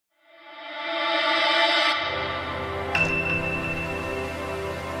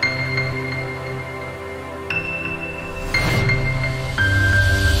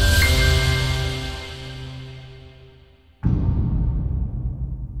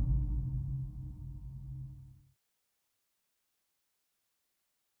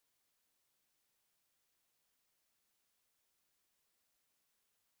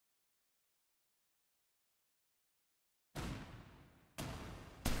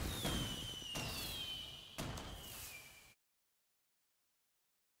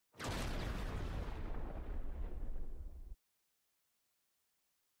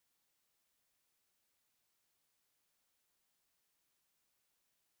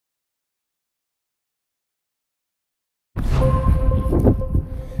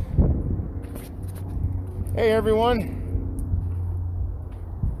Hey everyone,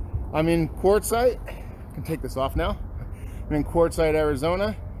 I'm in Quartzsite. I can take this off now. I'm in Quartzsite,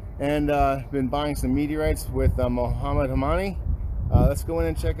 Arizona, and been buying some meteorites with Mohammed Hamani. Let's go in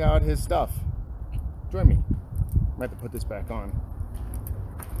and check out his stuff. Join me. I have to put this back on.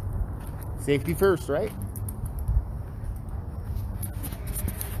 Safety first, right?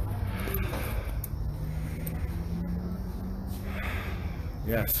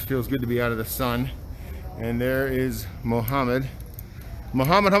 Yes, feels good to be out of the sun. And there is Mohammed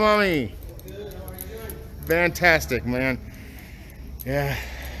Hamani. Good, how are you doing? Fantastic, man. Yeah.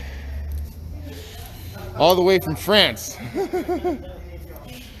 All the way from France.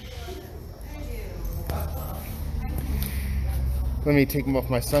 Let me take them off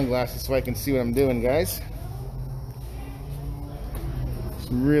my sunglasses so I can see what I'm doing, guys.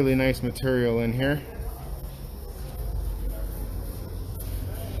 Some really nice material in here.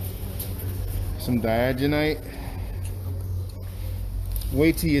 Some diagonite.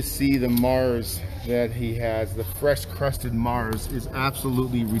 Wait till you see the Mars that he has. The fresh crusted Mars is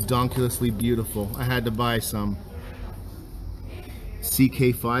absolutely redonkulously beautiful. I had to buy some.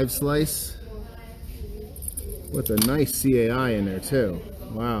 CK5 slice with a nice CAI in there too.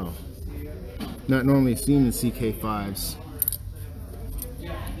 Wow. Not normally seen in CK5s.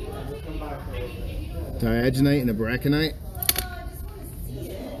 Diagonite and a braconite.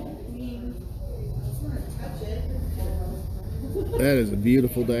 That is a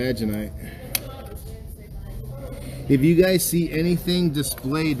beautiful diagonite. If you guys see anything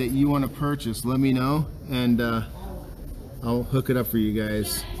displayed that you want to purchase, let me know, and I'll hook it up for you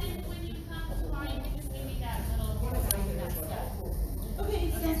guys.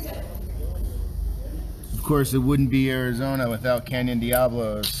 Of course, it wouldn't be Arizona without Canyon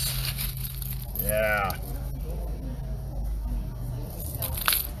Diablos. Yeah.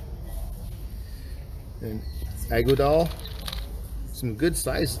 And Agodal. Some good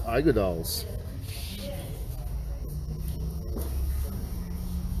sized Agodals.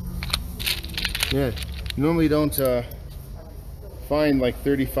 Yeah, you normally don't find like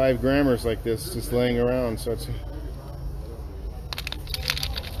 35 grammars like this just laying around, so it's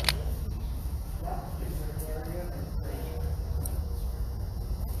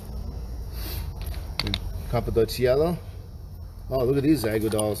Capodociello. Oh, look at these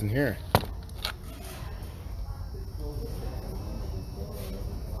Agodals in here.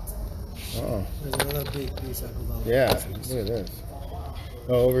 Oh. There's another big piece of Agodal. Yeah, look at this.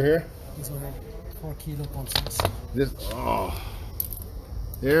 Oh, over here? This one has 4 kilo pounds. This, oh.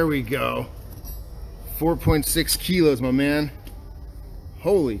 There we go. 4.6 kilos, my man.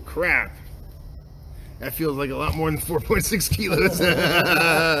 Holy crap. That feels like a lot more than 4.6 kilos.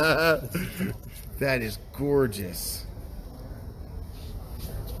 That is gorgeous.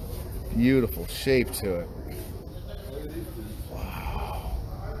 Beautiful shape to it.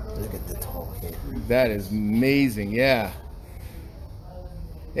 Look at the top here. That is amazing, yeah.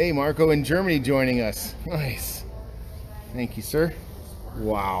 Hey, Marco in Germany joining us. Nice. Thank you, sir.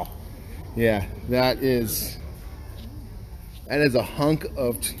 Wow. Yeah, that is a hunk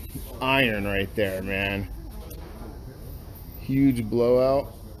of iron right there, man. Huge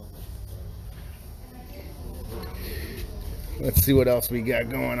blowout. Let's see what else we got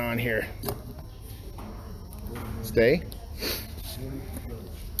going on here. Stay.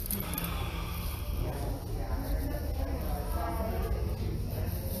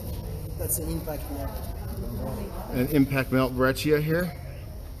 That's an impact melt. An impact melt breccia here.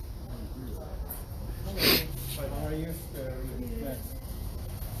 How are you?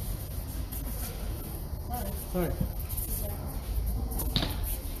 Sorry.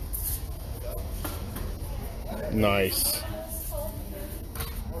 Nice.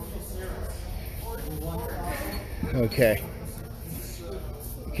 Okay.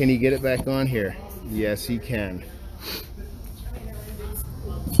 Can you get it back on here? Yes, he can.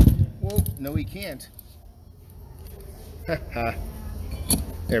 Whoa, no, he can't.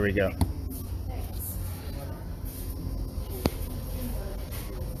 There we go.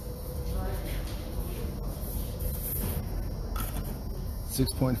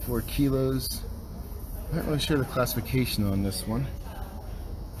 .4 kilos. I'm not really sure the classification on this one.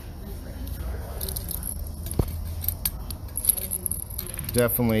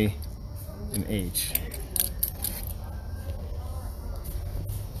 Definitely an H.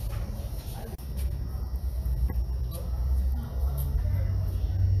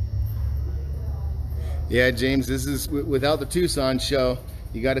 Yeah, James, this is without the Tucson show.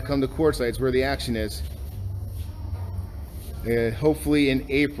 You got to come to Quartzsite. It's where the action is. Hopefully in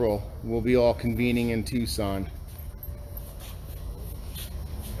April, we'll be all convening in Tucson.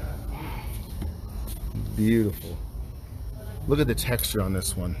 beautiful. Look at the texture on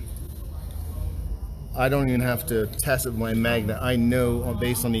this one. I don't even have to test it with my magnet. I know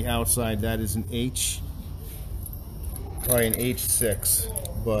based on the outside that is an H, probably an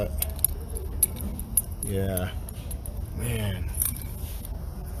H6, but yeah, man,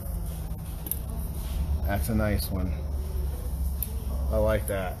 that's a nice one. I like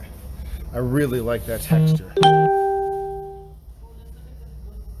that. I really like that texture.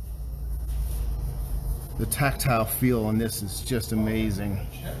 The tactile feel on this is just amazing.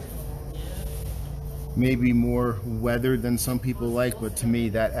 Maybe more weathered than some people like, but to me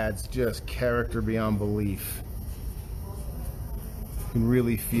that adds just character beyond belief. You can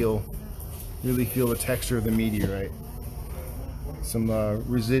really feel the texture of the meteorite. Some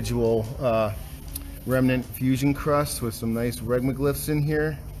residual remnant fusion crust with some nice regmaglyphs in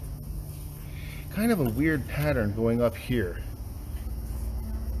here. Kind of a weird pattern going up here.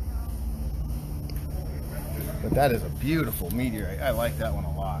 But that is a beautiful meteorite. I like that one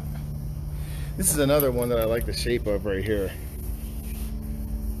a lot. This is another one that I like the shape of right here.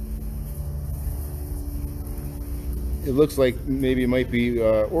 It looks like maybe it might be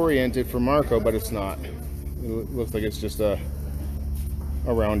oriented for Marco, but it's not. It looks like it's just a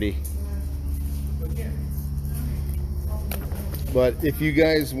roundy. But if you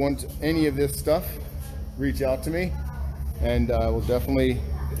guys want any of this stuff, reach out to me, and we'll definitely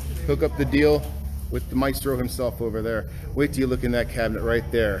hook up the deal with the maestro himself over there. Wait till you look in that cabinet right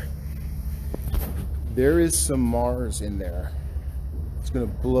there. There is some Mars in there. It's gonna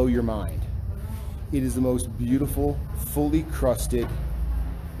blow your mind. It is the most beautiful, fully crusted,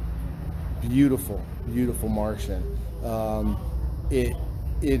 beautiful, beautiful Martian. It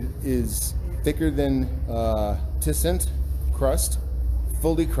is thicker than Tissent crust,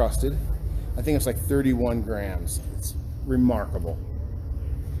 fully crusted. I think it's like 31 grams. It's remarkable.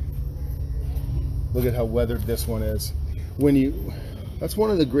 Look at how weathered this one is. That's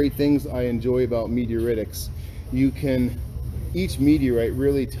one of the great things I enjoy about meteoritics. Each meteorite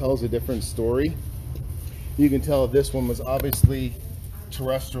really tells a different story. You can tell this one was obviously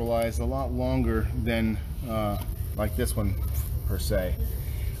terrestrialized a lot longer than like this one per se.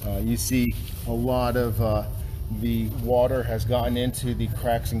 You see a lot of the water has gotten into the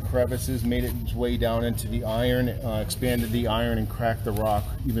cracks and crevices, made its way down into the iron, expanded the iron and cracked the rock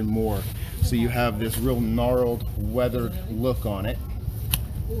even more. So you have this real gnarled, weathered look on it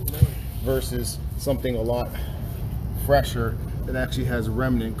versus something a lot fresher that actually has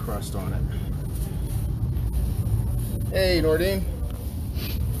remnant crust on it. Hey, Nordine.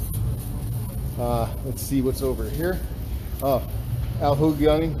 Let's see what's over here.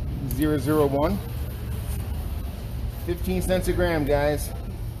 Alhugiani 001. 15 cents a gram, guys.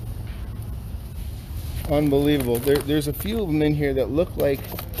 Unbelievable. There's a few of them in here that look like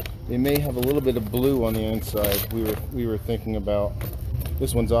they may have a little bit of blue on the inside. We were thinking about.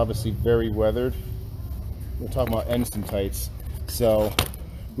 This one's obviously very weathered. We're talking about enstantites. So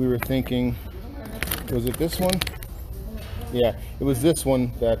we were thinking, was it this one? Yeah, it was this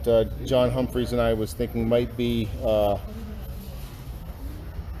one that John Humphreys and I was thinking might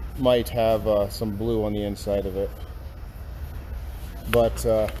have some blue on the inside of it. But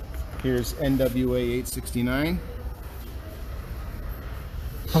here's NWA 869.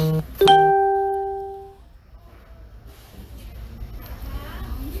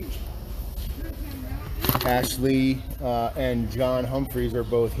 Ashley and John Humphreys are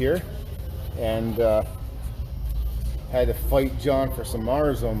both here, and had to fight John for some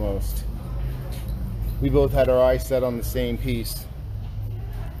Mars almost. We both had our eyes set on the same piece.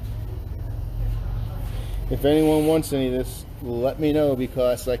 If anyone wants any of this, let me know,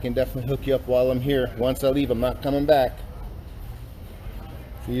 because I can definitely hook you up while I'm here. Once I leave, I'm not coming back.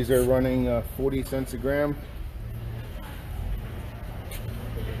 These are running 40 cents a gram.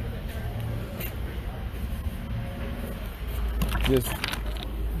 Just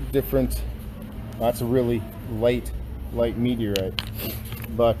different. That's a really light meteorite.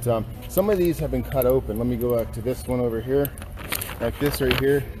 But some of these have been cut open. Let me go back to this one over here, like this right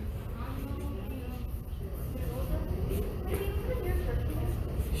here.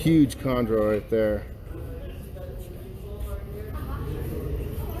 Huge chondrite right there.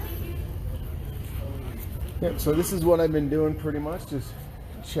 Yep, so this is what I've been doing pretty much, just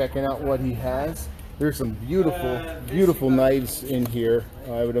checking out what he has. There's some beautiful knives in here.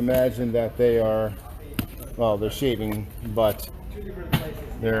 I would imagine that they are, well, they're shaving, but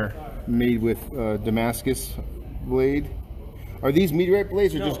they're made with Damascus blade. Are these meteorite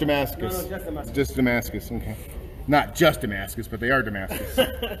blades or just Damascus? No, just Damascus. Just Damascus, okay. Not just Damascus, but they are Damascus.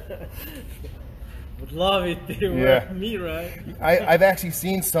 would love it. They were Yeah. meteorite. I've actually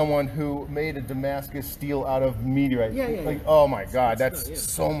seen someone who made a Damascus steel out of meteorite. Yeah. Like, oh my God, that's Yeah.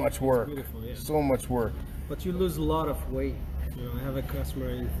 so much work. Beautiful, yeah. So much work. But you lose a lot of weight. You know, I have a customer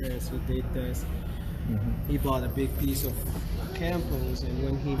in France who did this. He bought a big piece of campos, and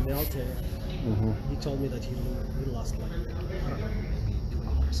when he melted, he told me that he lost like, I don't know, maybe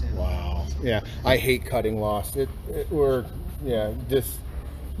 2%. Wow. Yeah, I hate cutting lost. Just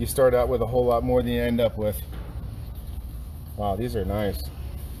you start out with a whole lot more than you end up with. Wow, these are nice.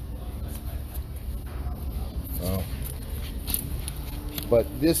 Wow. But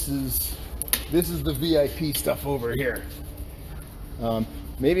this is the VIP stuff over here.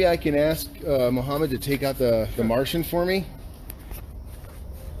 Maybe I can ask Mohammed to take out the Martian for me.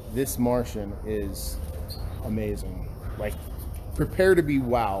 This Martian is amazing. Like, prepare to be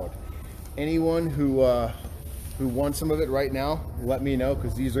wowed. Anyone who wants some of it right now, let me know,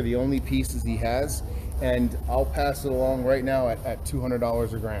 because these are the only pieces he has, and I'll pass it along right now at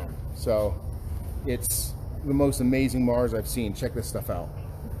 $200 a gram. So it's the most amazing Mars I've seen. Check this stuff out.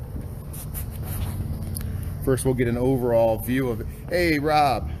 First, we'll get an overall view of it. Hey,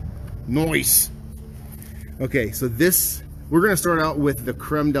 Rob. Nice. Okay, so we're going to start out with the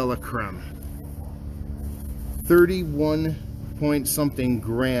creme de la creme. 31 point something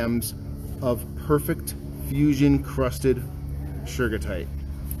grams of perfect fusion crusted sugartite.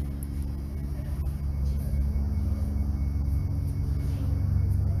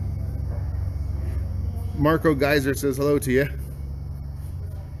 Marco Geyser says hello to you.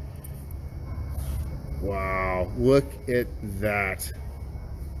 Wow, look at that.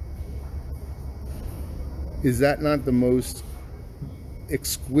 Is that not the most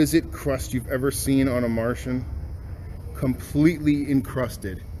exquisite crust you've ever seen on a Martian? Completely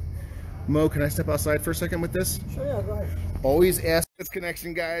encrusted. Mo, can I step outside for a second with this? Sure, yeah, go ahead. Always ask this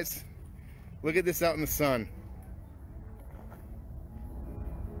connection, guys. Look at this out in the sun.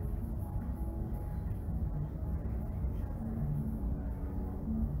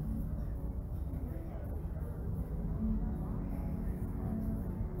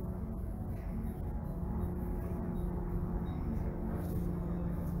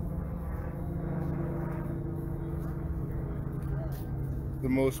 The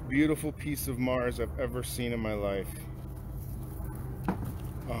most beautiful piece of Mars I've ever seen in my life.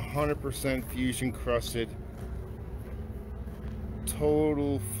 100% fusion crusted.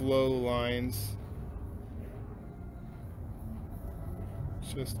 Total flow lines.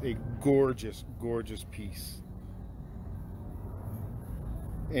 Just a gorgeous, gorgeous piece.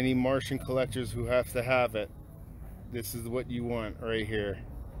 Any Martian collectors who have to have it, this is what you want right here.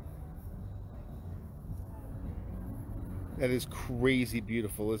 That is crazy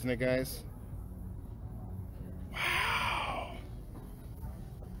beautiful, isn't it, guys? Wow.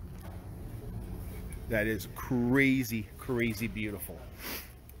 That is crazy, crazy beautiful.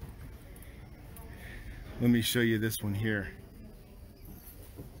 Let me show you this one here.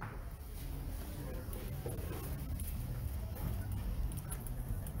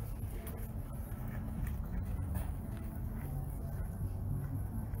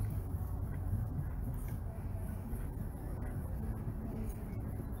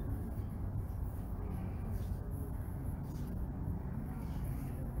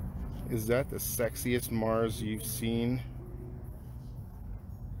 Is that the sexiest Mars you've seen?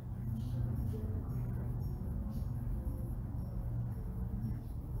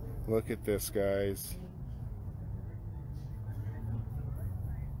 Look at this, guys.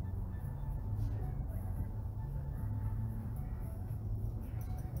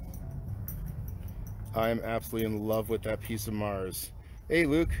 I am absolutely in love with that piece of Mars. Hey,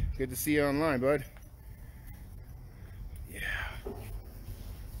 Luke, good to see you online, bud. Yeah.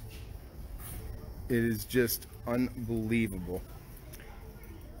 It is just unbelievable.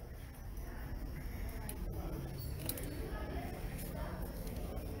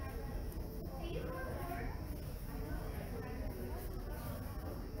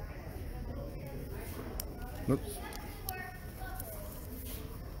 Oops.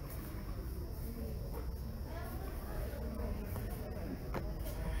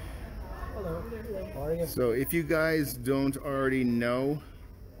 Hello. How are you? So if you guys don't already know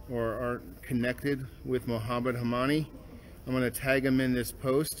or aren't connected with Mohammed Hamani, I'm going to tag him in this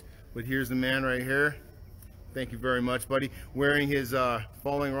post. But here's the man right here. Thank you very much, buddy. Wearing his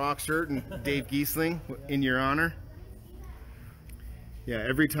Falling Rock shirt and Dave Giesling in your honor. Yeah,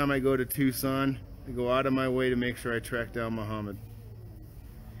 every time I go to Tucson, I go out of my way to make sure I track down Mohammed.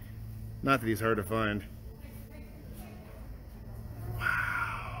 Not that he's hard to find.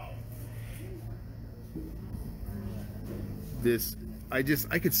 Wow.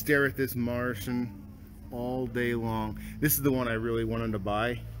 I could stare at this Martian all day long. This is the one I really wanted to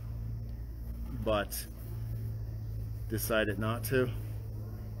buy, but decided not to.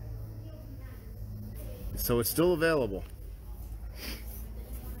 So it's still available.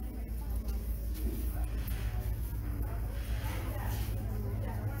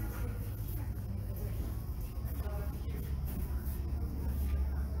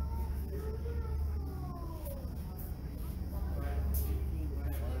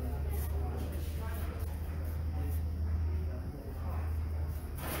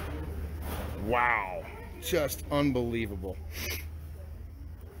 Wow, just unbelievable.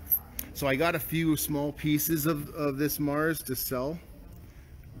 So I got a few small pieces of this Mars to sell,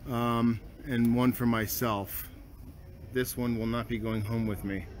 and one for myself. This one will not be going home with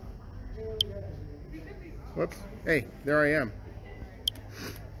me. Whoops, hey, there I am.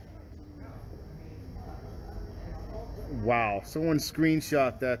 Wow, someone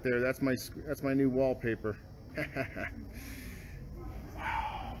screenshot that there. That's my new wallpaper.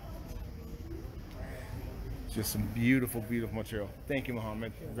 Just some beautiful, beautiful material. Thank you,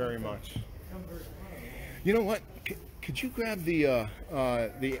 Mohammed, very much. You know what? Could you grab the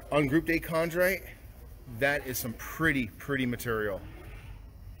ungrouped A chondrite? That is some pretty material.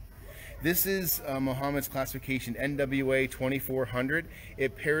 This is Mohammed's classification NWA 2400.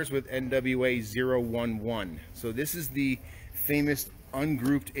 It pairs with NWA 011. So this is the famous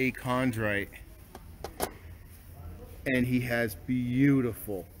ungrouped A chondrite, and he has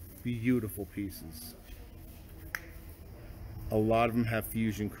beautiful, beautiful pieces. A lot of them have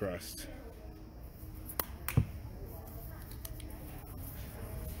fusion crust.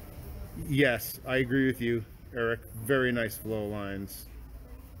 Yes, I agree with you, Eric. Very nice flow lines.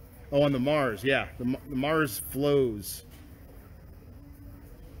 Oh, on the Mars, yeah. The Mars flows.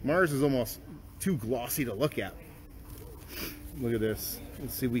 Mars is almost too glossy to look at. Look at this.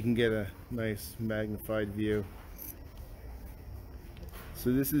 Let's see if we can get a nice magnified view.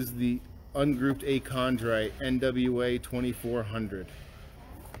 So this is the ungrouped A chondrite NWA 2400.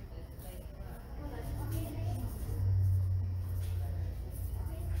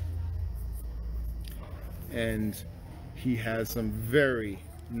 And he has some very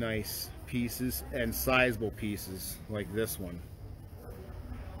nice pieces and sizable pieces like this one.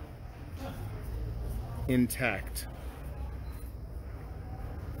 Intact.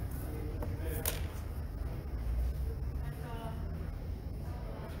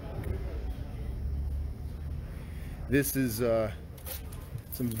 This is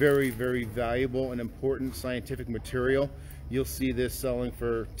some very valuable and important scientific material. You'll see this selling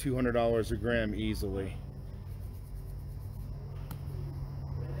for $200 a gram easily.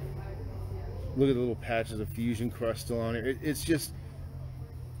 Look at the little patches of fusion crust still on it. It's just,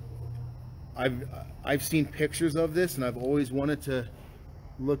 I've seen pictures of this and I've always wanted to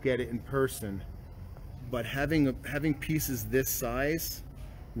look at it in person, but having pieces this size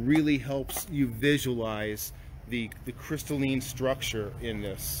really helps you visualize the crystalline structure in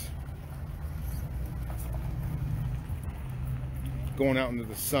this. Going out into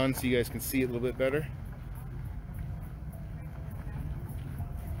the sun so you guys can see it a little bit better.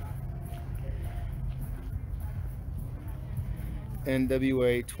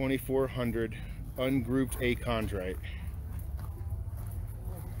 NWA 2400 ungrouped A chondrite.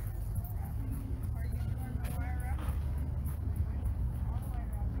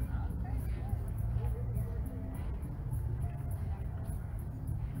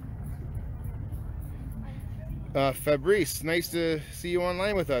 Fabrice, nice to see you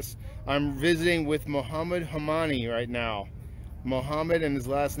online with us. I'm visiting with Mohammed Hamani right now. Mohammed, and his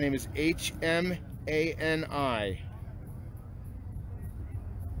last name is H-M-A-N-I.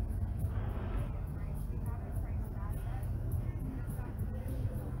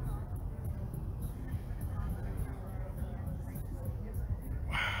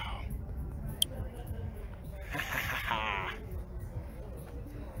 Wow.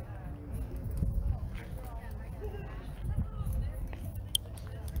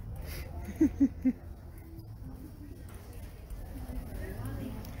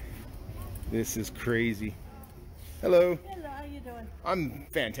 This is crazy. Hello. Hello, how you doing? I'm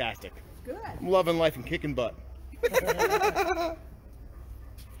fantastic. Good. I'm loving life and kicking butt. Yeah.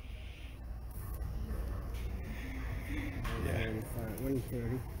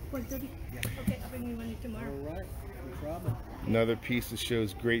 1:30. 1:30? Yeah. Okay, I'll bring you money tomorrow. All right, no problem. Another piece that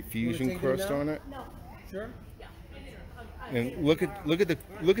shows great fusion take it crust now? on it. No. Sure. And look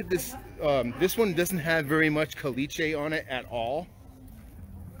at this. This one doesn't have very much caliche on it at all.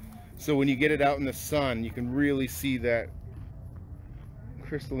 So when you get it out in the sun, you can really see that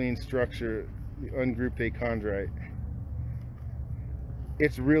crystalline structure, the ungrouped A chondrite.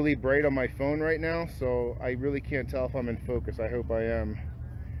 It's really bright on my phone right now, so I really can't tell if I'm in focus. I hope I am.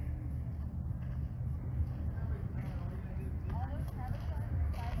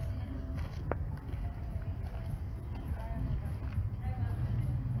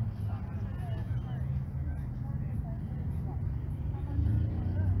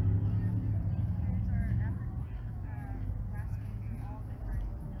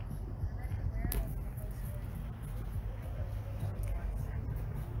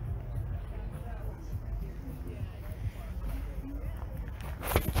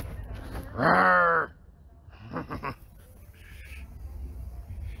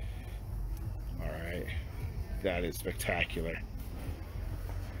 All right, that is spectacular.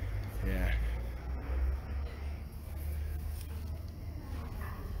 Yeah.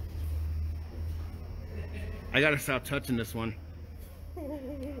 I gotta stop touching this one.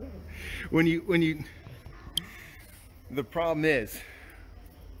 When you, the problem is,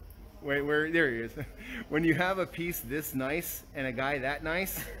 wait, there he is. When you have a piece this nice and a guy that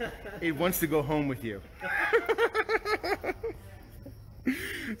nice, it wants to go home with you.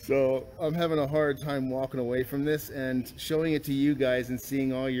 So I'm having a hard time walking away from this and showing it to you guys and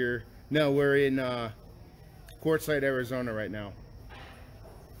seeing all your, no, we're in Quartzsite, Arizona right now.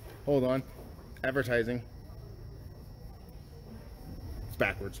 Hold on, advertising. It's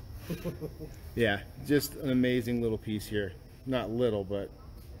backwards. Yeah, just an amazing little piece here. Not little, but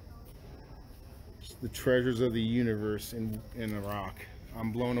the treasures of the universe in the rock.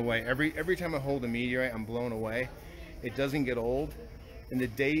 I'm blown away. Every time I hold a meteorite, I'm blown away. It doesn't get old. And the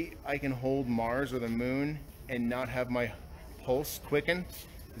day I can hold Mars or the moon and not have my pulse quicken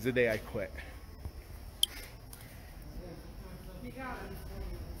is the day I quit.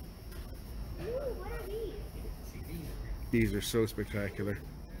 These are so spectacular.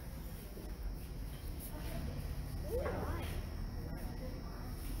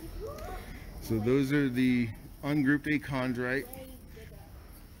 So those are the ungrouped A chondrite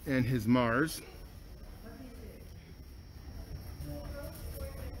and his Mars.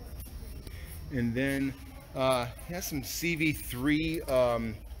 And then he has some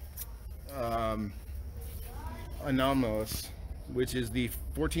CV3 anomalous, which is the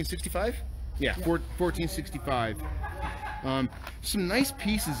 1465? Yeah, 1465. Some nice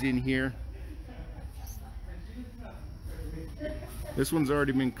pieces in here. This one's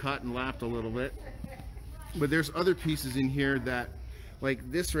already been cut and lapped a little bit. But there's other pieces in here that,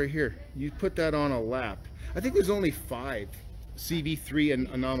 like this right here, you put that on a lap. I think there's only 5 CV3 and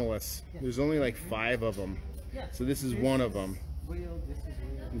anomalous. There's only like 5 of them. So this is one of them.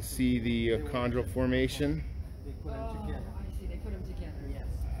 You see the chondral formation. They put them together. I see, they put them together,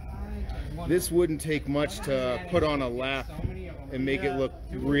 yes. This wouldn't take much to put on a lap and make it look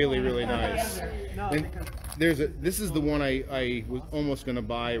really, really nice. And this is the one I was almost going to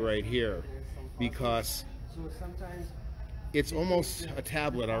buy right here because it's almost a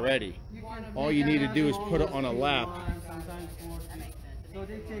tablet already. All you need to do is put it on a lap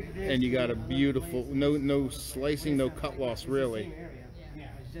and you got a beautiful, no slicing, no cut loss really. Yeah,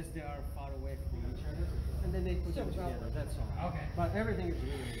 it's just they are far away from each other, and then they put them together. That's all. Okay. But everything is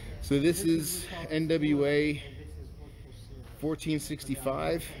really good. So this is NWA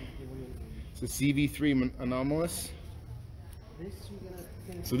 1465. It's a CV3 anomalous.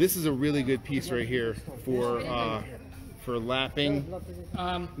 So this is a really good piece right here for lapping.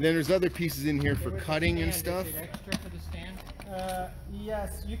 Then there's other pieces in here for cutting and stuff. Extra for the stand?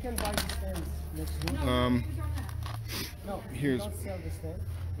 Yes, you can buy the stands next week. No, Here's, we don't sell the stand.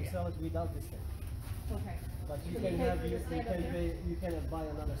 We sell it without the stand. Okay. But you can buy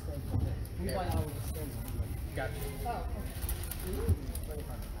another stand from it. We buy our stands. Gotcha. Oh, okay.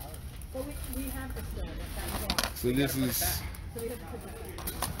 But we have the stand, that's wrong. so this is, So we have to put that.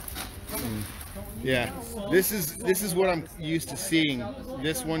 yeah, this is what I'm used to seeing.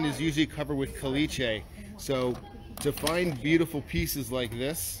 This one is usually covered with caliche. So to find beautiful pieces like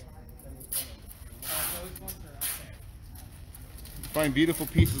this, find beautiful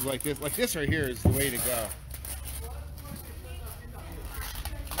pieces like this right here is the way to go.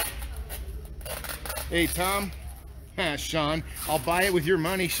 Hey Tom, Sean, I'll buy it with your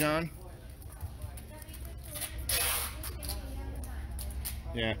money, Sean.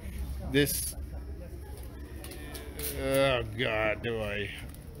 Yeah, this, oh God, do I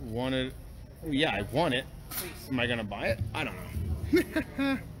want it? Yeah, I want it. Am I gonna buy it? I don't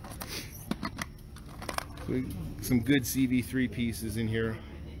know. Some good CV3 pieces in here.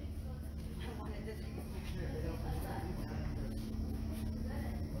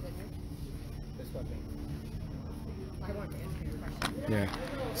 I want to answer your question. Yeah,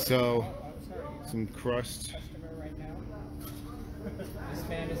 so some crust.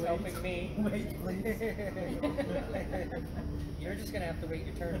 man is helping me. Wait, please. You're just gonna have to wait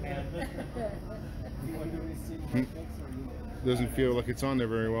your turn, man. What do we see? Next or you? Doesn't feel like it's on there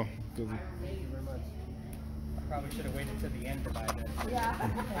very well. Doesn't. Thank you very much. I probably should have waited to the end to buy this. Yeah.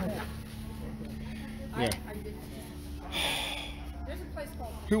 Yeah. I did. There's a place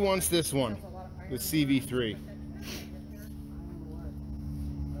called. Who wants this one? The CV3.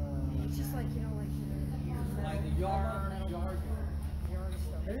 It's just like, you know, Like the yard yard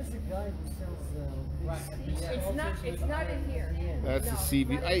stuff. There is a guy who sells. It's not in here. That's No, the it's CV.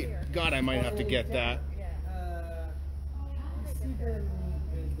 not in here. God, I might have to get that. Yeah. You see the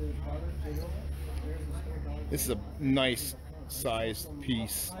Dollar General? There's a store Dollar This is a nice sized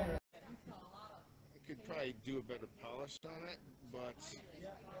piece. I could probably do a better polish on it, but yeah.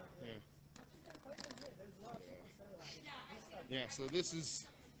 Yeah, so this is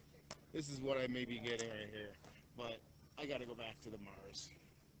what I may be getting right here, but I got to go back to the Mars.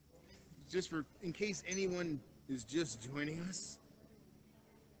 Just for in case anyone is just joining us.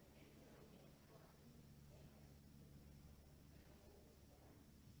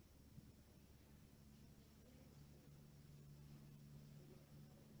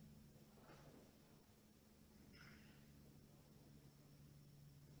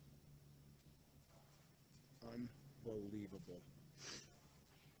 Unbelievable.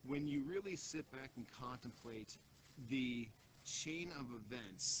 When you really sit back and contemplate the chain of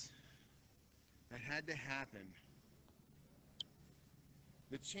events that had to happen,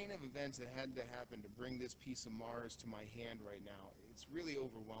 the chain of events that had to happen to bring this piece of Mars to my hand right now, it's really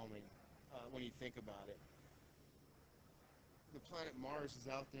overwhelming when you think about it. The planet Mars is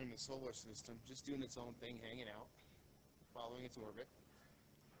out there in the solar system, just doing its own thing, hanging out, following its orbit.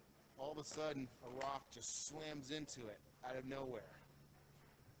 All of a sudden, a rock just slams into it out of nowhere.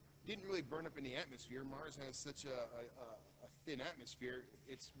 Didn't really burn up in the atmosphere. Mars has such a thin atmosphere,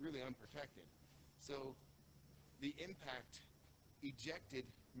 it's really unprotected. So the impact ejected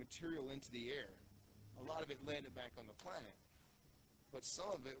material into the air. A lot of it landed back on the planet, but some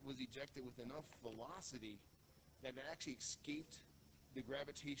of it was ejected with enough velocity that it actually escaped the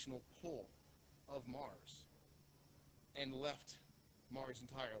gravitational pull of Mars and left Mars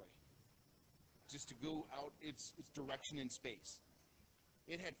entirely, just to go out its direction in space.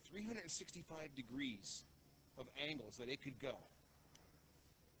 It had 365 degrees of angles that it could go.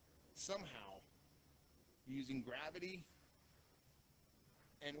 Somehow, using gravity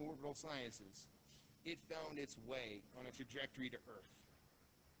and orbital sciences, it found its way on a trajectory to Earth.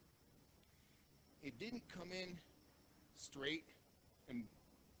 It didn't come in straight and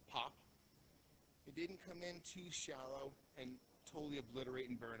pop. It didn't come in too shallow and totally obliterate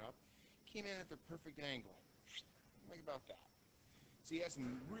and burn up. It came in at the perfect angle. Think about that. So you have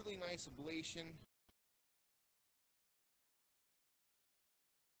some really nice ablation.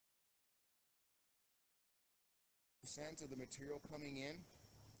 Sense of the material coming in,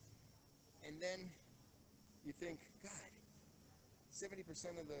 and then you think, God,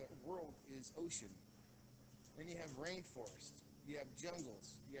 70% of the world is ocean. Then you have rainforests, you have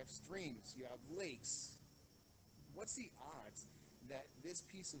jungles, you have streams, you have lakes. What's the odds that this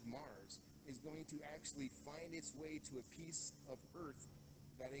piece of Mars is going to actually find its way to a piece of Earth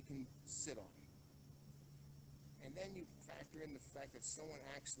that it can sit on? And then you factor in the fact that someone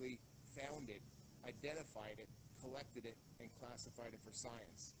actually found it, identified it, collected it, and classified it for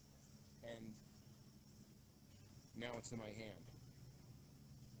science. And now it's in my hand.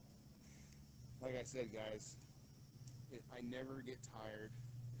 Like I said, guys, I never get tired.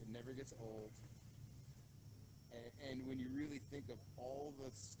 It never gets old. And when you really think of all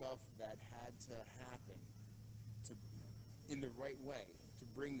the stuff that had to happen in the right way to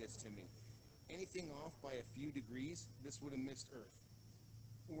bring this to me, anything off by a few degrees, this would have missed Earth.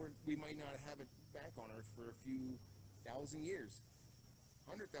 Or we might not have it back on Earth for a few thousand years,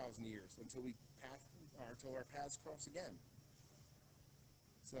 100,000 years, until our paths cross again.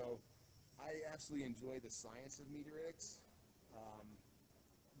 So I absolutely enjoy the science of meteoritics,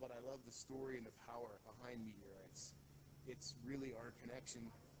 but I love the story and the power behind meteorites. It's really our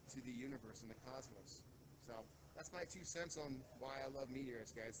connection to the universe and the cosmos. So that's my 2 cents on why I love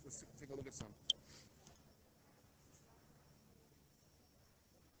meteorites, guys. Let's take a look at some.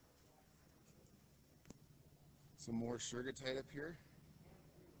 Some more sugartite up here.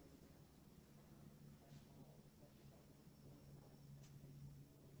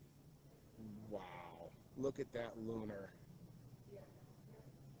 Wow, look at that lunar.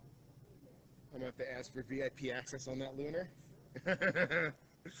 I'm gonna have to ask for VIP access on that lunar.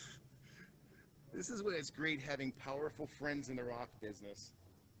 This is when it's great having powerful friends in the rock business.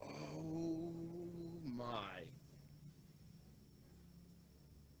 Oh my.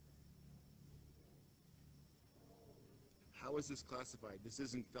 How is this classified? This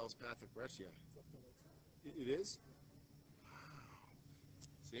isn't feldspathic breccia. It is? Wow.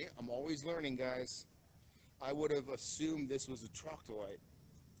 See, I'm always learning, guys. I would have assumed this was a troctolite.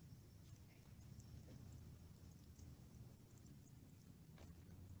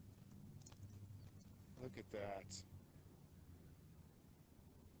 Look at that.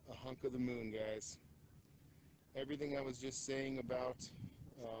 A hunk of the moon, guys. Everything I was just saying about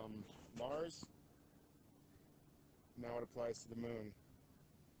Mars, now it applies to the moon.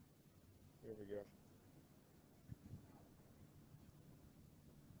 Here we go.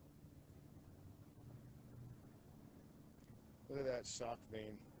 Look at that shock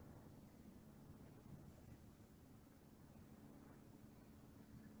vein.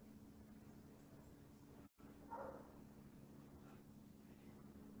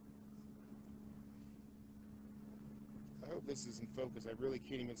 I hope this is in focus. I really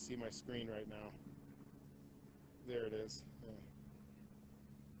can't even see my screen right now. There it is. Yeah.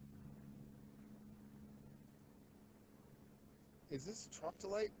 Is this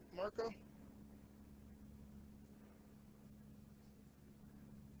troctolite, Marco?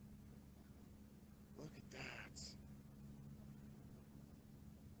 Look at that.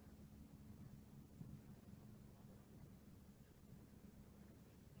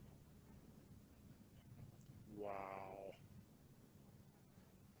 Wow.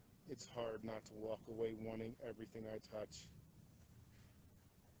 It's hard not to walk away wanting everything I touch.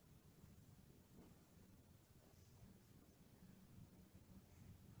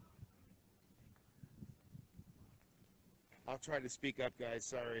 I'll try to speak up, guys.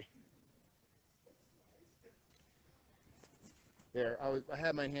 Sorry. There, I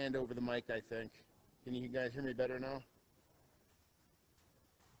had my hand over the mic, I think. Can you guys hear me better now?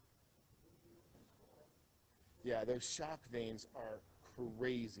 Yeah, those shock veins are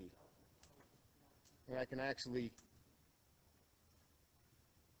crazy. And I can actually,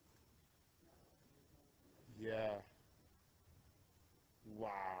 yeah.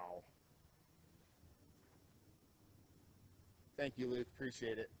 Wow. Thank you, Luke.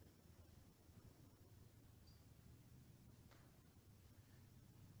 Appreciate it.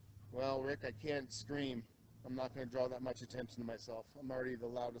 Well, Rick, I can't scream. I'm not going to draw that much attention to myself. I'm already the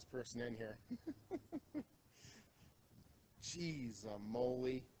loudest person in here. Jeez,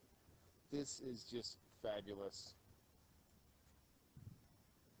 moly. This is just fabulous.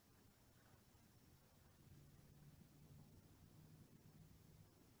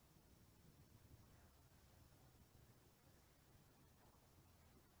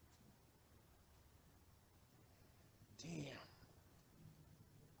 Damn.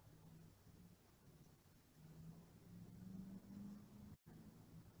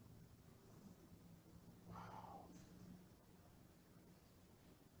 Wow.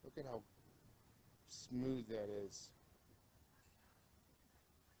 Look at how smooth that is.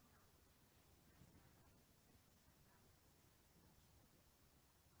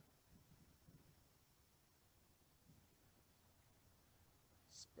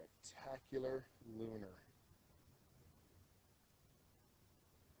 Spectacular lunar.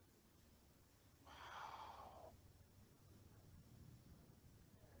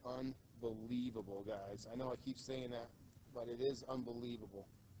 Wow. Unbelievable, guys. I know I keep saying that, but it is unbelievable.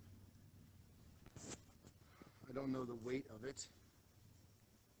 I don't know the weight of it,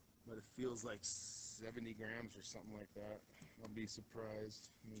 but it feels like 70 grams or something like that. I'll be surprised.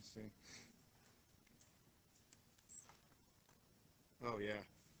 Let me see. Oh yeah,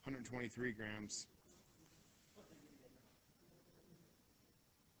 123 grams.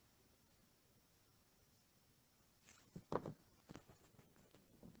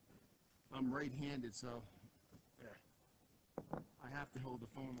 I'm right-handed, so yeah, I have to hold the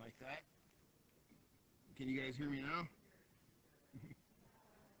phone like that. Can you guys hear me now?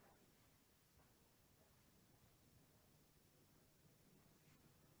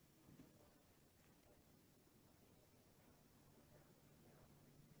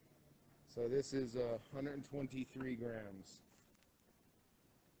 So this is 123 grams.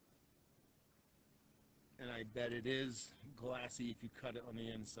 And I bet it is glassy if you cut it on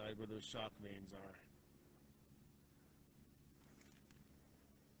the inside where those shock veins are.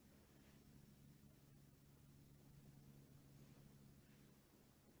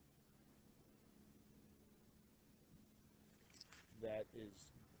 That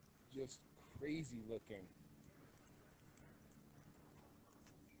is just crazy looking.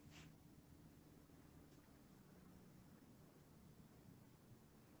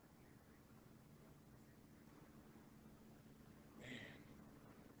 Man.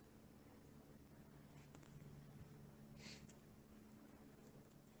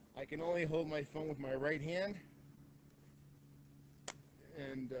 I can only hold my phone with my right hand,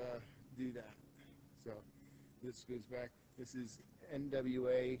 and do that. So this goes back. This is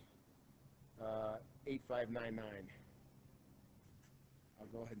NWA 8599. I'll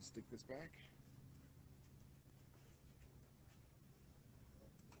go ahead and stick this back.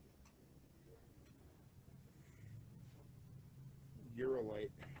 Eurolite.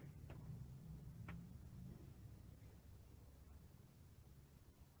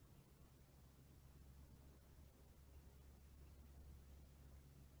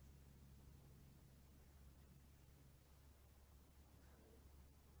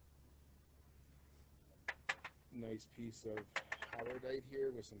 Nice piece of Howardite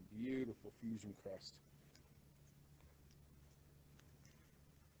here with some beautiful fusion crust.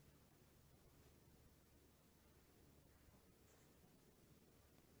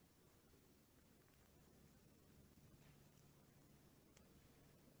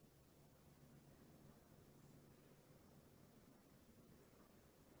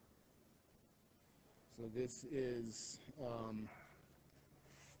 So this is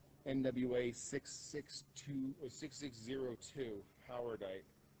NWA 662 or 6602 Howardite.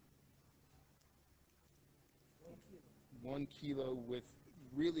 1 kilo with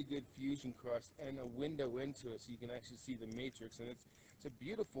really good fusion crust and a window into it, so you can actually see the matrix, and it's a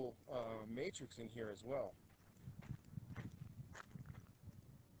beautiful matrix in here as well.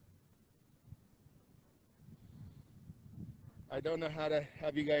 I don't know how to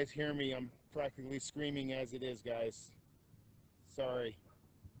have you guys hear me. I'm practically screaming as it is, guys. Sorry.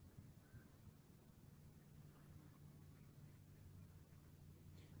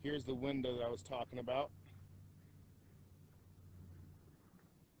 Here's the window that I was talking about.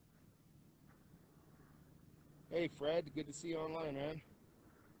 Hey Fred, good to see you online, man.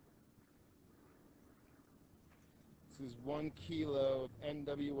 This is 1 kilo of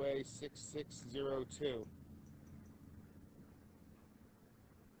NWA 6602.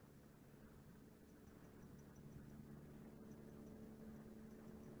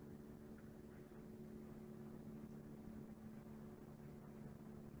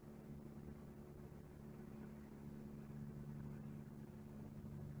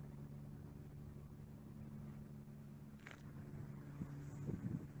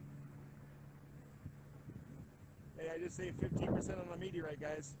 Hey, I just saved 15% on the meteorite,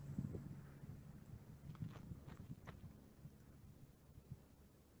 guys.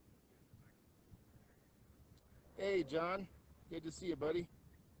 Hey, John. Good to see you, buddy.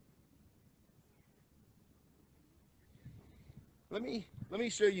 Let me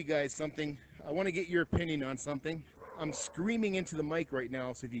show you guys something. I want to get your opinion on something. I'm screaming into the mic right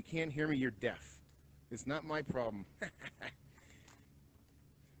now, so if you can't hear me, you're deaf. It's not my problem.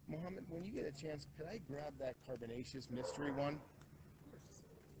 Mohammed, when you get a chance, could I grab that carbonaceous mystery one?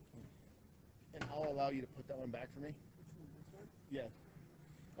 And I'll allow you to put that one back for me. Yeah.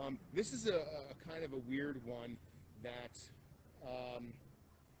 This is a kind of a weird one that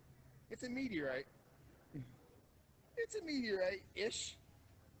it's a meteorite. It's a meteorite-ish.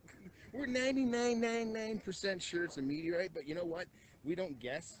 We're 99.99% sure it's a meteorite, but you know what? We don't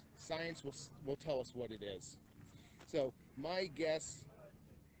guess. Science will tell us what it is. So my guess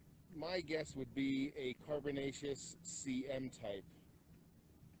would be a carbonaceous CM type.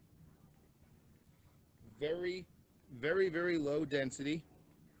 Very, very, very low density,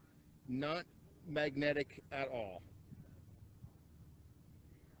 not magnetic at all.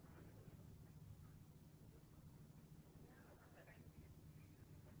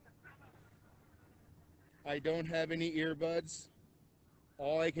 I don't have any earbuds.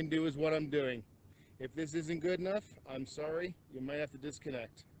 All I can do is what I'm doing. If this isn't good enough, I'm sorry, you might have to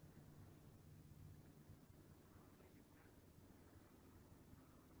disconnect.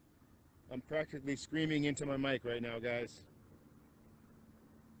 I'm practically screaming into my mic right now, guys.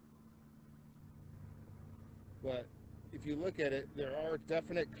 But if you look at it, there are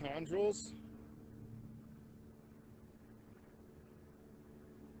definite chondrites,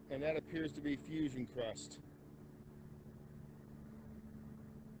 and that appears to be fusion crust.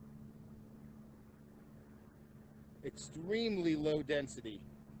 Extremely low density.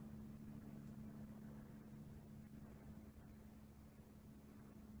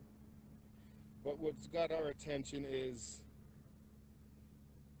 But what's got our attention is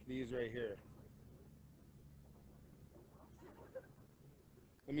these right here.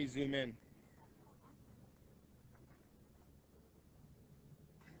 Let me zoom in.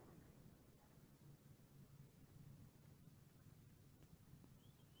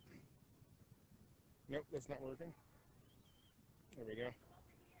 Nope, that's not working. There we go.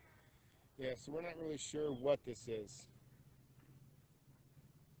 Yeah, so we're not really sure what this is.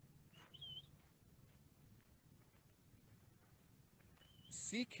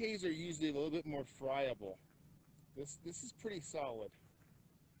 CKs are usually a little bit more friable. This is pretty solid.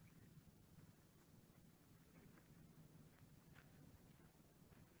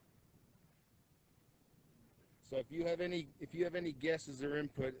 So if you have any guesses or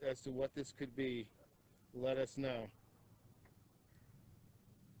input as to what this could be, let us know.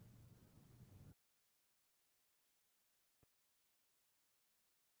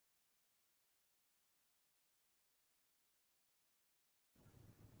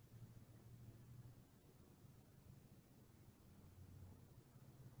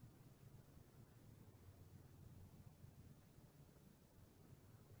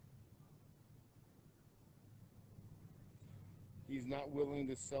 He's not willing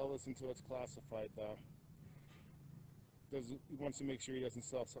to sell this until it's classified, though. He wants to make sure he doesn't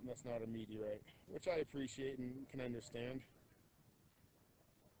sell something that's not a meteorite, which I appreciate and can understand.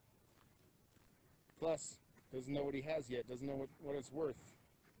 Plus, doesn't know what he has yet, doesn't know what it's worth.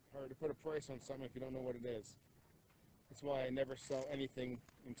 Hard to put a price on something if you don't know what it is. That's why I never sell anything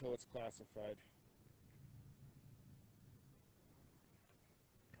until it's classified.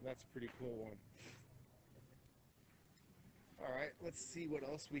 That's a pretty cool one. All right, let's see what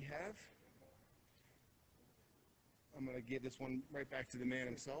else we have. I'm going to give this one right back to the man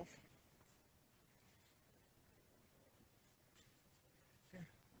himself.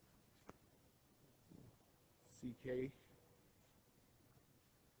 CK.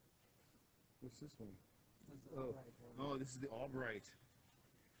 What's this one? Oh, this is the Albright.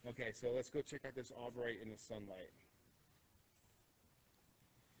 Okay, so let's go check out this Albright in the sunlight.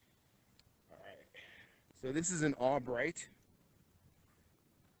 All right. So this is an Albright.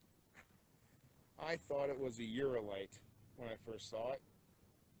 I thought it was a Eurolite when I first saw it.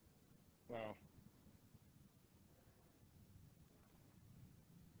 Wow.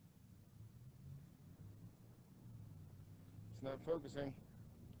 It's not focusing.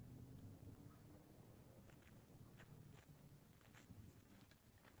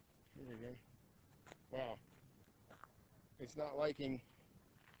 Here we go. Wow. It's not liking.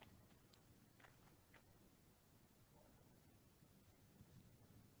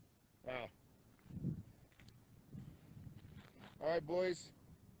 Wow. All right, boys,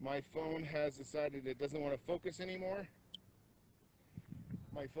 my phone has decided it doesn't want to focus anymore.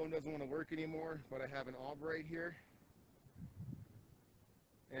 My phone doesn't want to work anymore, but I have an Albright here.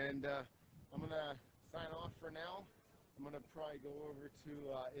 And I'm going to sign off for now. I'm going to probably go over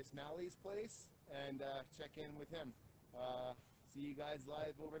to Ismaili's place and check in with him. See you guys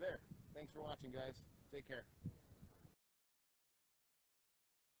live over there. Thanks for watching, guys. Take care.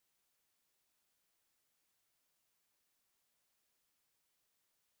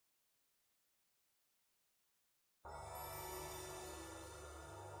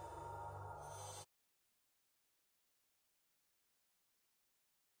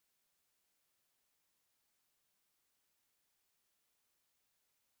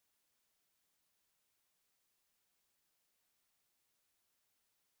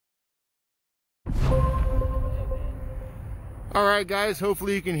 All right, guys,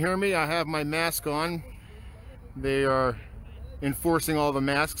 hopefully you can hear me. I have my mask on. They are enforcing all the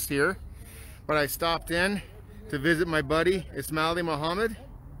masks here. But I stopped in to visit my buddy, Ismaili Muhammad.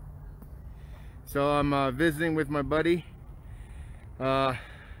 So I'm visiting with my buddy.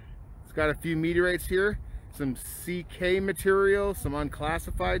 It's got a few meteorites here, some CK material, some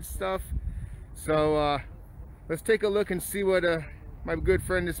unclassified stuff. So let's take a look and see what my good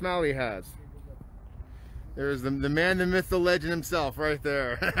friend Ismaili has. There's the man, the myth, the legend himself right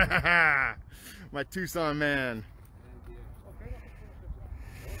there. My Tucson man.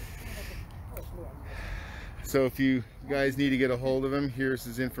 So if you guys need to get a hold of him, here's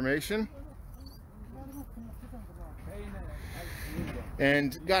his information.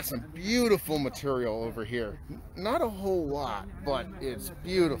 And got some beautiful material over here. Not a whole lot, but it's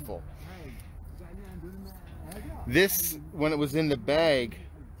beautiful. This, when it was in the bag,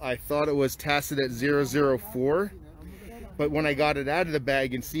 I thought it was tested at 004, but when I got it out of the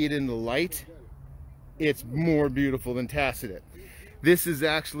bag and see it in the light, it's more beautiful than Tacet. This is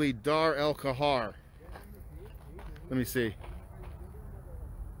actually Dar El Kahar. Let me see.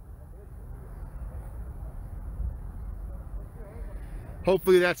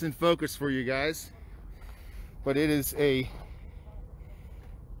 Hopefully that's in focus for you guys, but it is a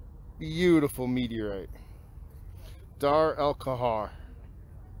beautiful meteorite. Dar El Kahar.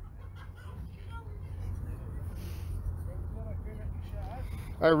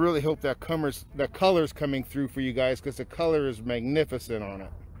 I really hope that color's coming through for you guys, because the color is magnificent on it.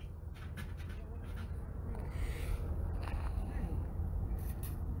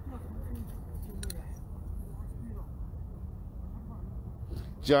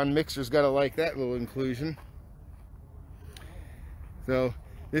 John Mixer's got to like that little inclusion. So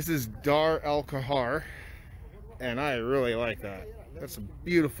this is Dar El Kahar, and I really like that. That's a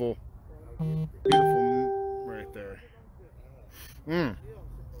beautiful, beautiful right there.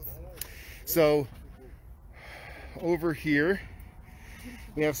 So over here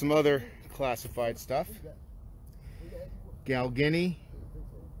we have some other classified stuff. Galgini.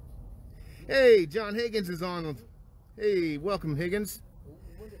 Hey, John Higgins is on. Hey, welcome Higgins.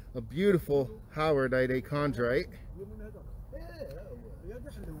 A beautiful Howardite chondrite.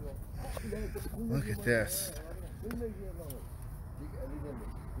 Look at this.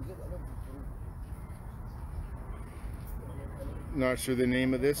 Not sure the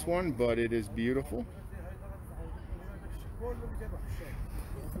name of this one, but it is beautiful.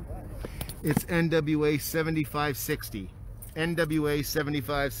 It's NWA 7560. NWA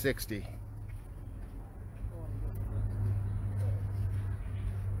 7560.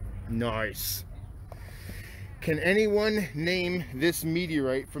 Nice. Can anyone name this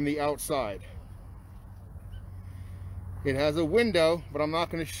meteorite from the outside? It has a window, but I'm not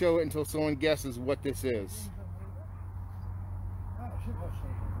going to show it until someone guesses what this is.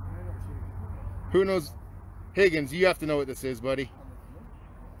 Who knows? Higgins, you have to know what this is, buddy.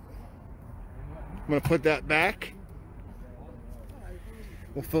 I'm going to put that back.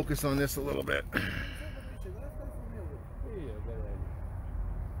 We'll focus on this a little bit.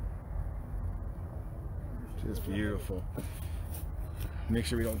 Just beautiful. Make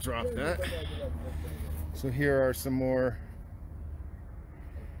sure we don't drop that. So here are some more.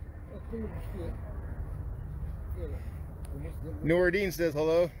 Noradine says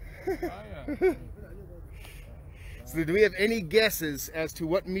hello. So do we have any guesses as to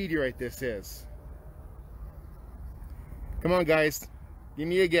what meteorite this is? Come on guys, give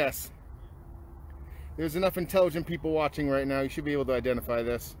me a guess. There's enough intelligent people watching right now. You should be able to identify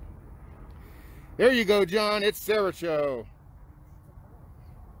this. There you go, John. It's Saracho.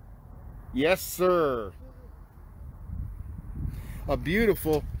 Yes, sir. A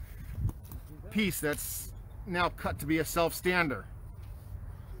beautiful piece that's now cut to be a self-stander.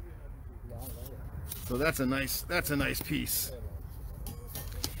 So that's a nice piece.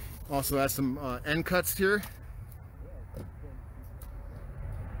 Also has some end cuts here.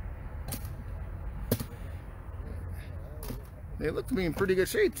 They look to be in pretty good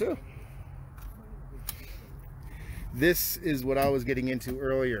shape too. This is what I was getting into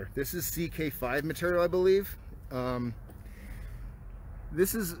earlier. This is CK5 material, I believe.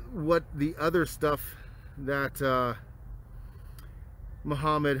 This is what the other stuff that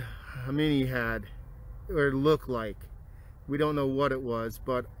Muhammad Hamini had, or looked like. We don't know what it was,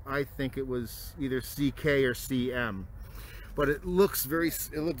 but I think it was either CK or CM. But it looked very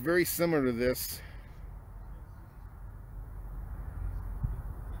similar to this.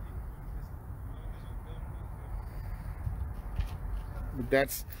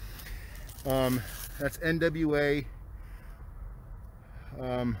 That's NWA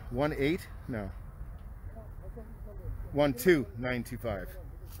 12925.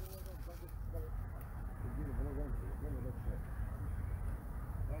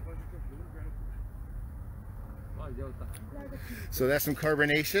 So that's some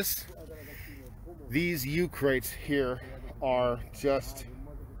carbonaceous. These eucrites here are just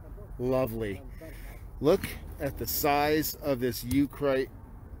lovely. Look at the size of this eucrite.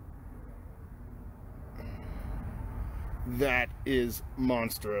 That is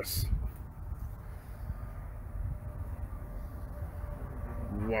monstrous.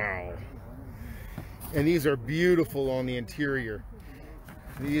 Wow. And these are beautiful on the interior.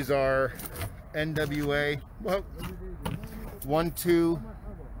 These are NWA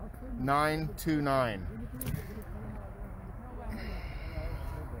 12929.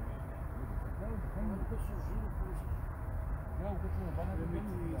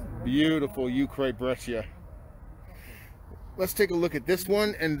 Beautiful eucrite breccia. Let's take a look at this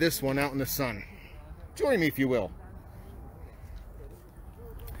one and this one out in the sun. Join me if you will.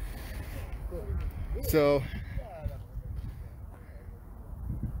 So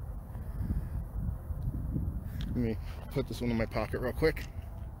let me put this one in my pocket real quick.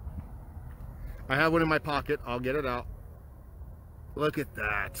 I have one in my pocket. I'll get it out. Look at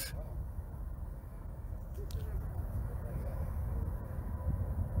that.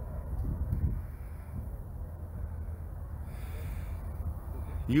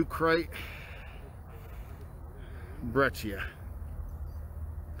 Eucrite breccia.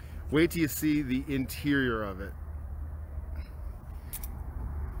 Wait till you see the interior of it.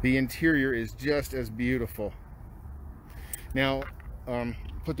 The interior is just as beautiful. Now,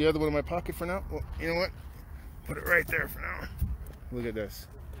 put the other one in my pocket for now. Well, you know what? Put it right there for now. Look at this.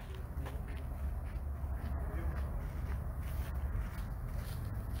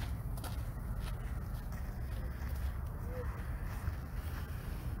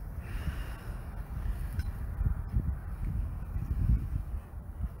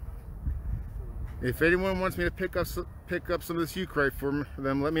 If anyone wants me to pick up some of this Eucrite for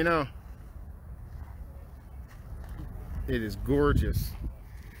them, let me know. It is gorgeous.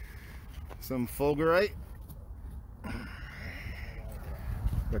 Some fulgurite,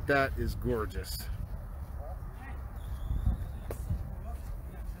 but that is gorgeous.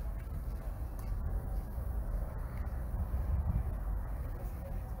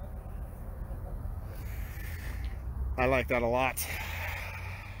 I like that a lot.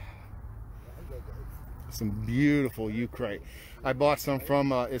 Some beautiful Eucrite. I bought some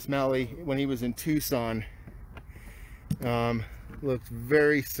from Ismaili when he was in Tucson. Looks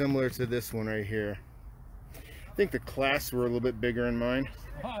very similar to this one right here. I think the clasps were a little bit bigger in mine.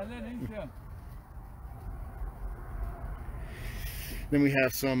 Then we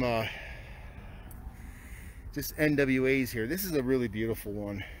have some just NWAs here. This is a really beautiful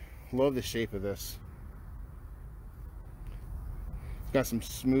one. Love the shape of this. It's got some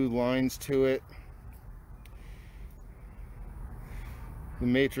smooth lines to it. The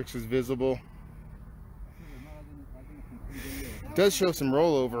matrix is visible. It does show some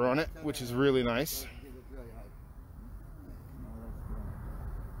rollover on it, which is really nice.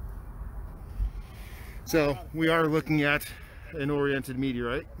 So we are looking at an oriented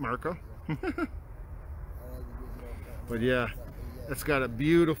meteorite, Marco. But yeah, it's got a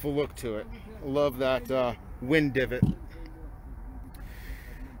beautiful look to it. Love that wind divot.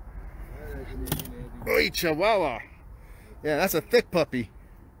 Oi, Chihuahua. Yeah, that's a thick puppy.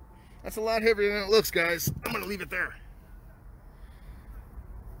 That's a lot heavier than it looks, guys. I'm gonna leave it there.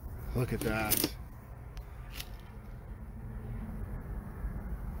 Look at that.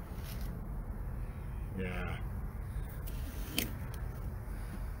 Yeah.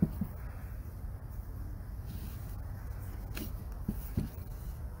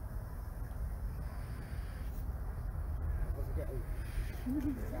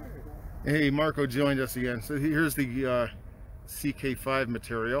 Hey, Marco joined us again. So here's the CK5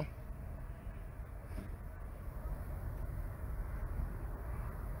 material.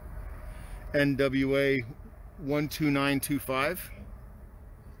 NWA 12925.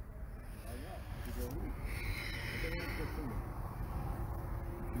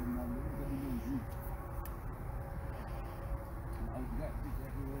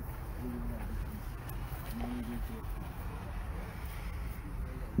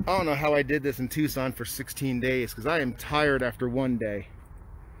 I don't know how I did this in Tucson for 16 days because I am tired after one day.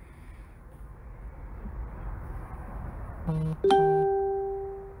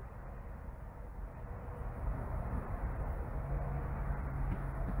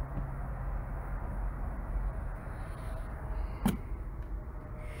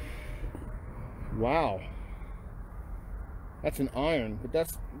 Wow. That's an iron, but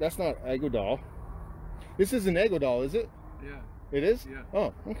that's not Agodal. This isn't Agodal, is it? Yeah. It is? Yeah.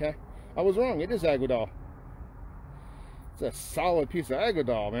 Oh, okay. I was wrong. It is Agodal. It's a solid piece of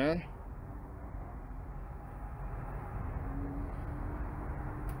Agodal, man.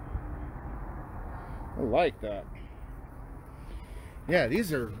 I like that. Yeah,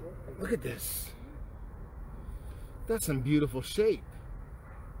 these are, look at this. That's some beautiful shape.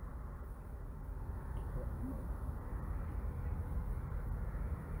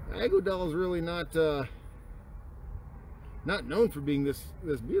 Agodal is really not known for being this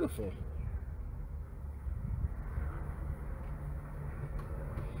beautiful.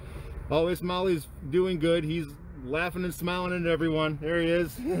 Oh, Ismaili's doing good. He's laughing and smiling at everyone. There he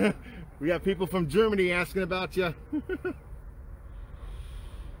is. We got people from Germany asking about you.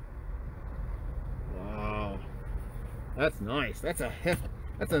 Wow, that's nice. That's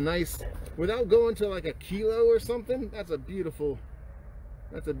a nice. Without going to like a kilo or something, that's a beautiful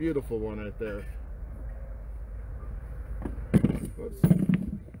one right there. Whoops.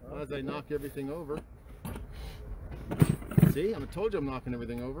 As I knock everything over. See, I told you I'm knocking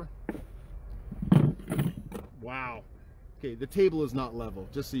everything over. Wow. Okay, the table is not level,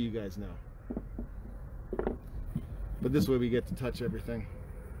 just so you guys know. But this way we get to touch everything.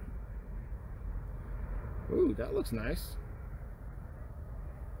 Ooh, that looks nice.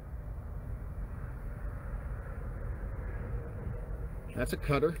 That's a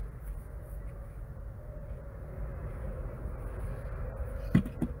cutter.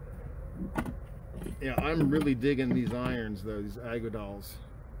 Yeah, I'm really digging these irons though, these Agodals.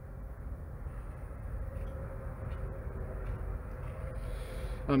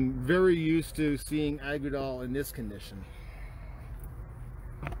 I'm very used to seeing Agodal in this condition.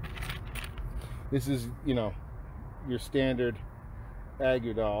 This is, you know, your standard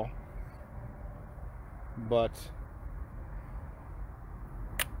agudal, but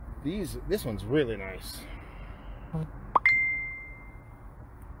this one's really nice.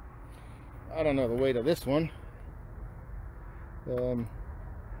 I don't know the weight of this one.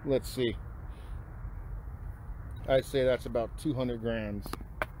 Let's see. I'd say that's about 200 grams.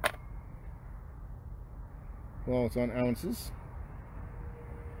 Well, it's on ounces.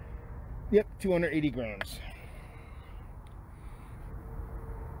 Yep, 280 grams.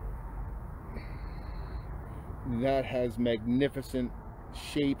 That has magnificent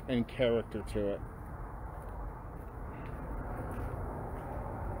shape and character to it.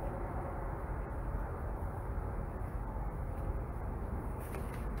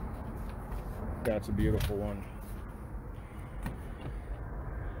 That's a beautiful one.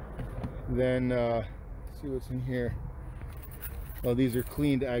 Then see what's in here. Oh, these are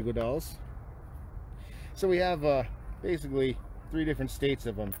cleaned agudals. So we have basically 3 different states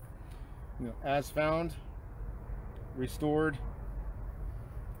of them. You know, as found, restored,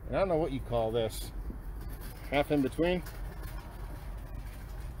 and I don't know what you call this. Half in between.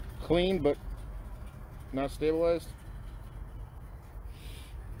 Clean but not stabilized.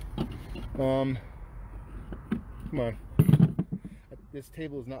 Come on. This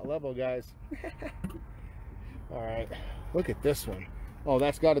table is not level, guys. All right, look at this one. Oh,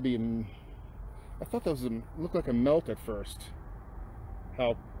 that's got to be. I thought that was looked like a melt at first.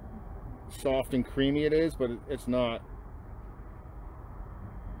 How soft and creamy it is, but it's not.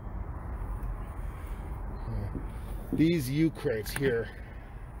 These U crates here.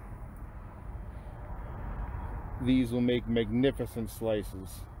 These will make magnificent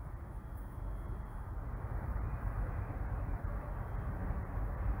slices.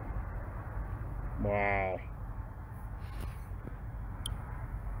 Wow.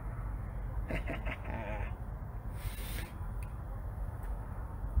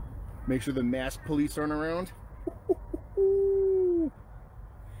 Make sure the mask police aren't around.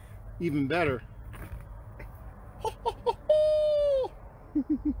 Even better.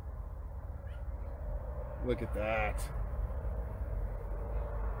 Look at that.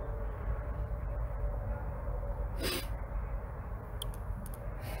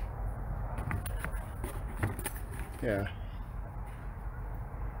 Yeah.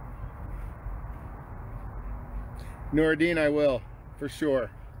 Noradine, I will, for sure.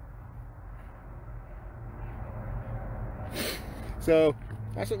 So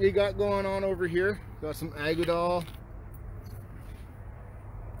that's what we got going on over here. Got some agudal,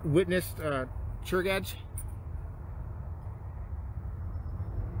 witnessed churgage.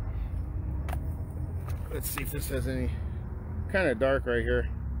 Let's see if this has any. Kind of dark right here,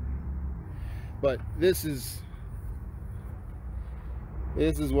 but this is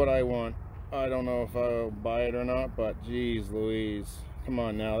what I want. I don't know if I'll buy it or not, but geez Louise, come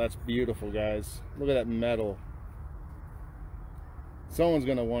on now, that's beautiful, guys. Look at that metal. Someone's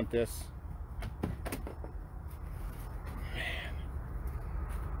gonna want this. Man,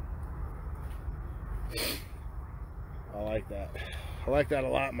 I like that. I like that a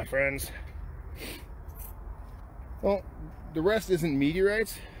lot, my friends. Well, the rest isn't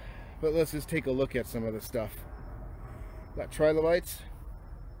meteorites, but let's just take a look at some of the stuff. Got trilobites.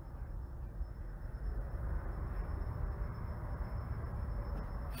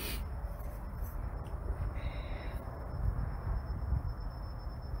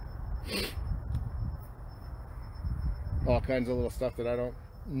 All kinds of little stuff that I don't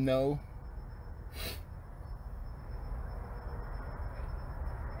know.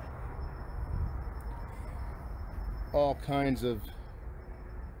 All kinds of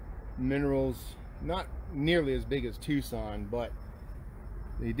minerals, not nearly as big as Tucson, but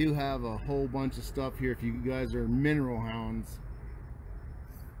they do have a whole bunch of stuff here if you guys are mineral hounds.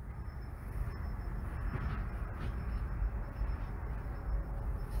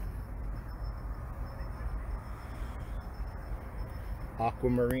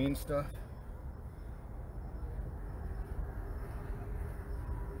 Aquamarine stuff.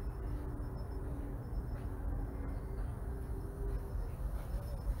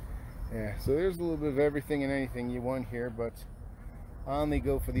 Yeah, so there's a little bit of everything and anything you want here, but I only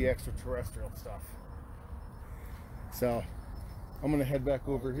go for the extraterrestrial stuff. So I'm gonna head back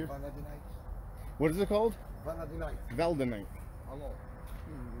over here. What is it called? Valdenite. Valdenite.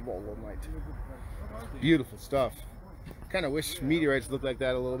 Beautiful stuff. Kind of wish meteorites looked like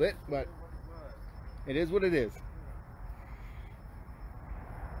that a little bit, but it is what it is.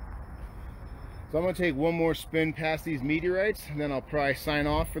 So I'm going to take one more spin past these meteorites, and then I'll probably sign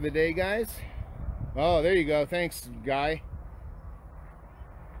off for the day, guys. Oh, there you go. Thanks, guy.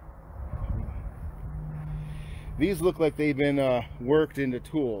 These look like they've been worked into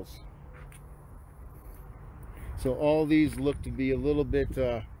tools. So all these look to be a little bit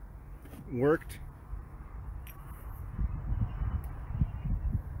worked.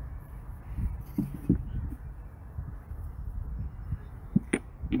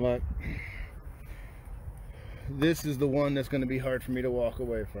 But this is the one that's going to be hard for me to walk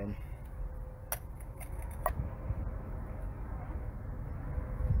away from.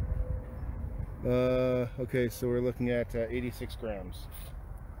 Okay, so we're looking at 86 grams.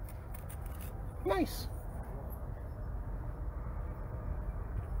 Nice.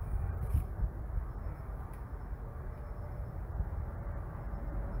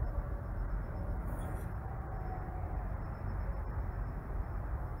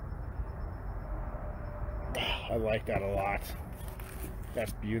 I like that a lot.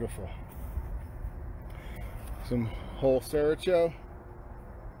 That's beautiful. Some whole Saracho.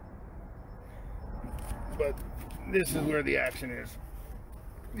 But this is where the action is.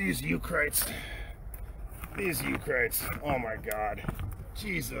 These eucrites. These eucrites. Oh my God.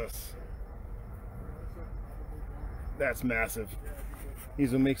 Jesus. That's massive.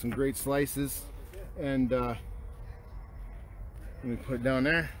 These will make some great slices. And let me put it down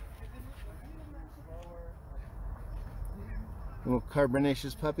there. Little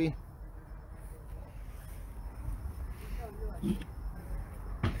carbonaceous puppy.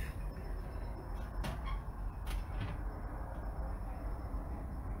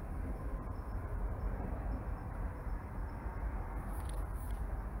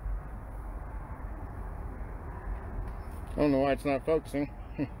 I don't know why it's not focusing.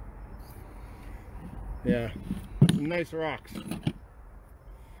 Yeah, some nice rocks.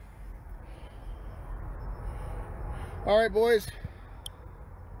 All right, boys,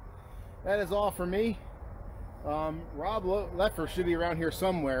 that is all for me. Rob Leffer should be around here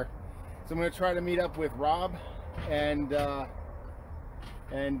somewhere, so I'm going to try to meet up with Rob and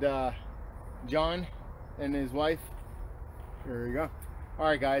John and his wife. There you go. All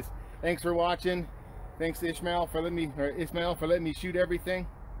right, guys, thanks for watching. Thanks to Ishmael for letting me shoot everything.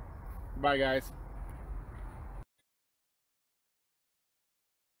 Bye, guys.